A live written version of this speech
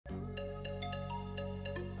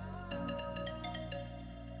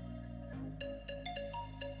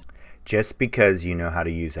Just because you know how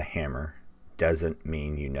to use a hammer doesn't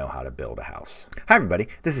mean you know how to build a house. Hi everybody,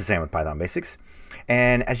 this is Sam with Python Basics.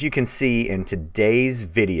 And as you can see in today's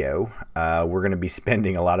video, we're going to be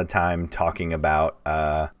spending a lot of time talking about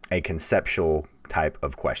a conceptual type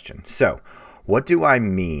of question. So, what do I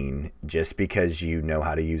mean just because you know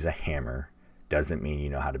how to use a hammer doesn't mean you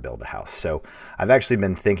know how to build a house? So I've actually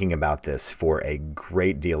been thinking about this for a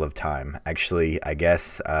great deal of time. Actually, I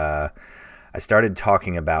guess I started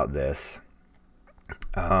talking about this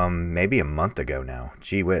maybe a month ago now.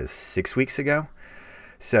 Gee whiz, 6 weeks ago?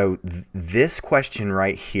 So this question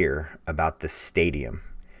right here about the stadium,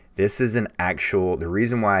 this is an actual, the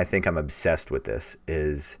reason why I think I'm obsessed with this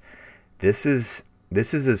is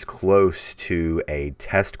as close to a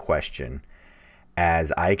test question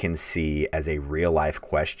as I can see as a real life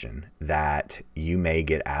question that you may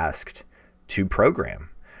get asked to program.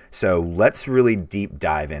 So let's really deep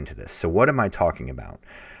dive into this. So what am I talking about?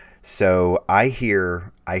 So I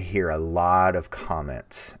hear a lot of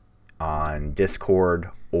comments on Discord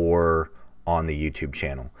or on the YouTube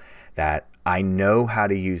channel that I know how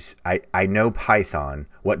to use, I know Python,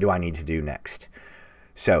 what do I need to do next?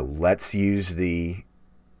 So let's use the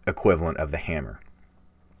equivalent of the hammer.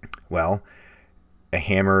 Well, a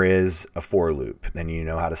hammer is a for loop, then you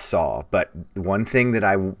know how to saw. But one thing that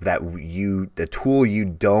the tool you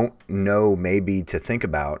don't know maybe to think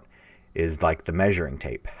about is like the measuring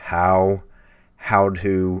tape. How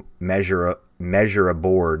to measure a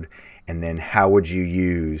board, and then how would you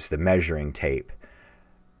use the measuring tape,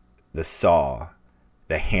 the saw,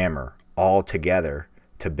 the hammer all together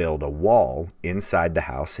to build a wall inside the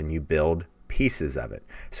house, and you build pieces of it.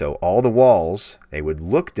 So all the walls, they would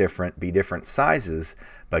look different, be different sizes,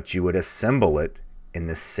 but you would assemble it in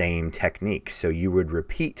the same technique. So you would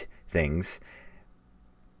repeat things.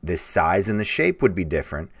 The size and the shape would be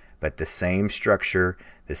different, but the same structure,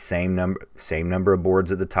 the same number of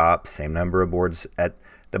boards at the top, same number of boards at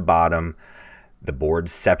the bottom. The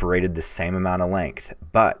boards separated the same amount of length,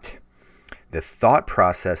 but the thought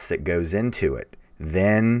process that goes into it,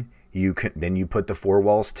 then you put the four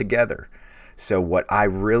walls together. So what I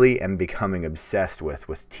really am becoming obsessed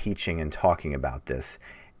with teaching and talking about this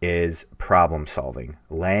is problem solving,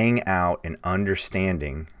 laying out and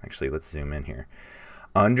understanding. Actually, let's zoom in here.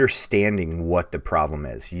 Understanding what the problem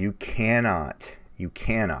is. You cannot,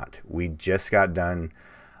 we just got done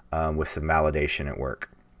with some validation at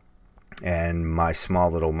work, and my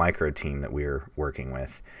small little micro team that we're working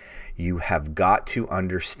with, you have got to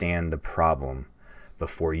understand the problem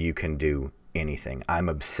before you can do anything. I'm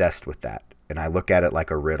obsessed with that, and I look at it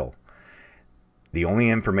like a riddle. The only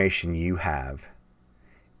information you have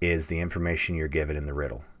is the information you're given in the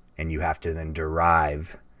riddle, and you have to then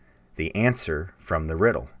derive the answer from the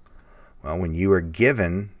riddle. Well, when you are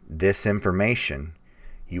given this information,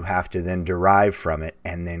 you have to then derive from it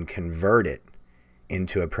and then convert it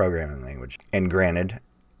into a programming language. And granted,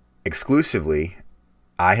 exclusively,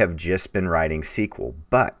 I have just been writing SQL,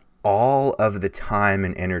 but all of the time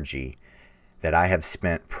and energy that I have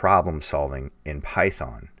spent problem solving in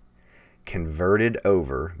Python converted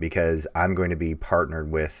over, because I'm going to be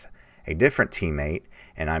partnered with a different teammate,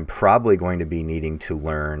 and I'm probably going to be needing to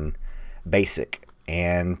learn Basic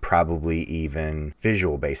and probably even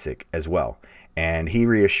Visual Basic as well. And he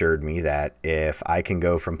reassured me that if I can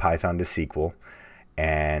go from Python to SQL,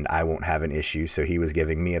 and I won't have an issue. So he was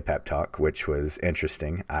giving me a pep talk, which was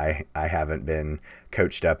interesting. I haven't been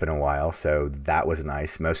coached up in a while, so that was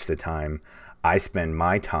nice. Most of the time, I spend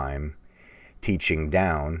my time teaching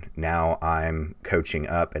down. Now I'm coaching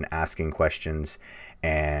up and asking questions,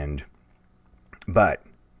 but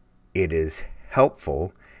it is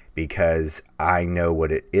helpful because I know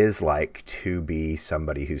what it is like to be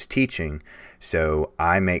somebody who's teaching. So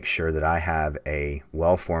I make sure that I have a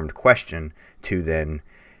well-formed question to then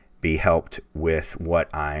be helped with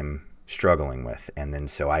what I'm struggling with. And then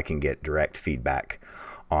so I can get direct feedback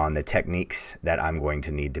on the techniques that I'm going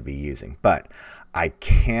to need to be using. But I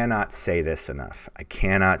cannot say this enough. I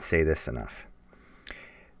cannot say this enough.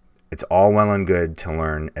 It's all well and good to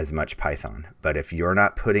learn as much Python, but if you're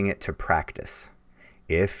not putting it to practice,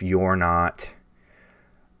 if you're not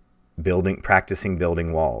practicing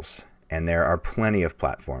building walls, and there are plenty of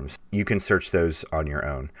platforms, you can search those on your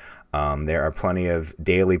own. There are plenty of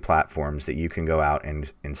daily platforms that you can go out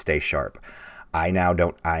and stay sharp. I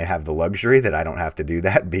have the luxury that I don't have to do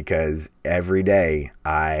that, because every day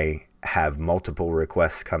I have multiple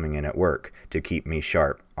requests coming in at work to keep me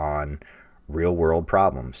sharp on real world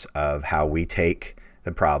problems of how we take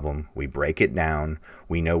the problem, we break it down,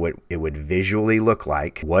 we know what it would visually look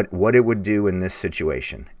like, what it would do in this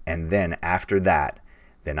situation. And then after that,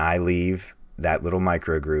 then I leave that little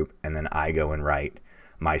micro group, and then I go and write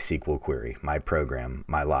my SQL query, my program,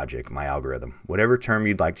 my logic, my algorithm, whatever term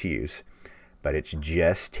you'd like to use. But it's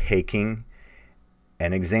just taking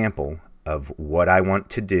an example of what I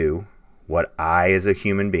want to do, what I as a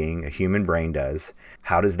human being, a human brain does.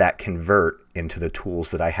 How does that convert into the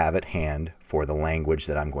tools that I have at hand for the language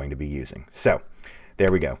that I'm going to be using? So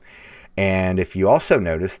there we go. And if you also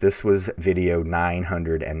notice, this was video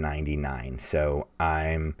 999. So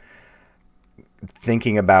I'm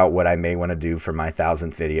thinking about what I may want to do for my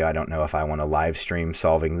 1000th video. I don't know if I want to live stream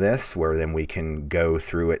solving this, where then we can go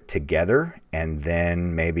through it together, and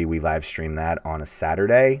then maybe we live stream that on a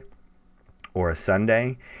Saturday or a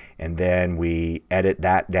Sunday, and then we edit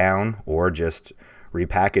that down or just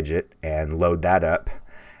repackage it and load that up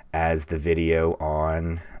as the video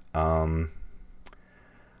on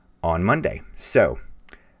Monday. So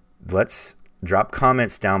let's drop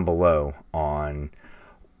comments down below on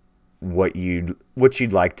what you'd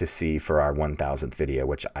like to see for our 1000th video,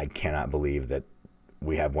 which I cannot believe that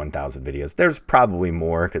we have 1000 videos. There's probably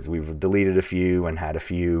more because we've deleted a few and had a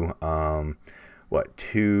few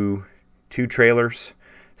two trailers.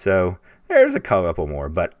 So there's a couple more,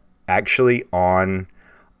 but actually on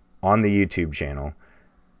the YouTube channel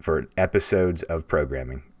for episodes of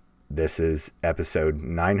programming, this is episode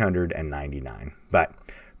 999. But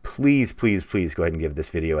please, please, please go ahead and give this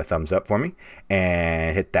video a thumbs up for me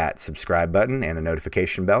and hit that subscribe button and the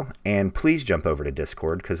notification bell. And please jump over to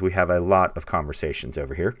Discord because we have a lot of conversations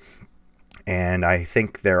over here, and I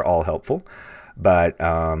think they're all helpful. But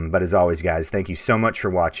as always, guys, thank you so much for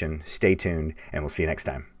watching. Stay tuned, and we'll see you next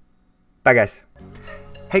time. Bye, guys.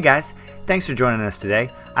 Hey, guys. Thanks for joining us today.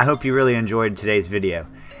 I hope you really enjoyed today's video.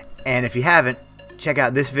 And if you haven't, check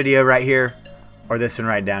out this video right here or this one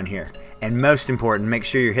right down here. And most important, make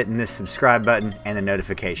sure you're hitting this subscribe button and the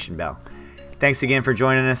notification bell. Thanks again for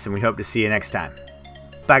joining us, and we hope to see you next time.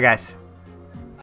 Bye, guys.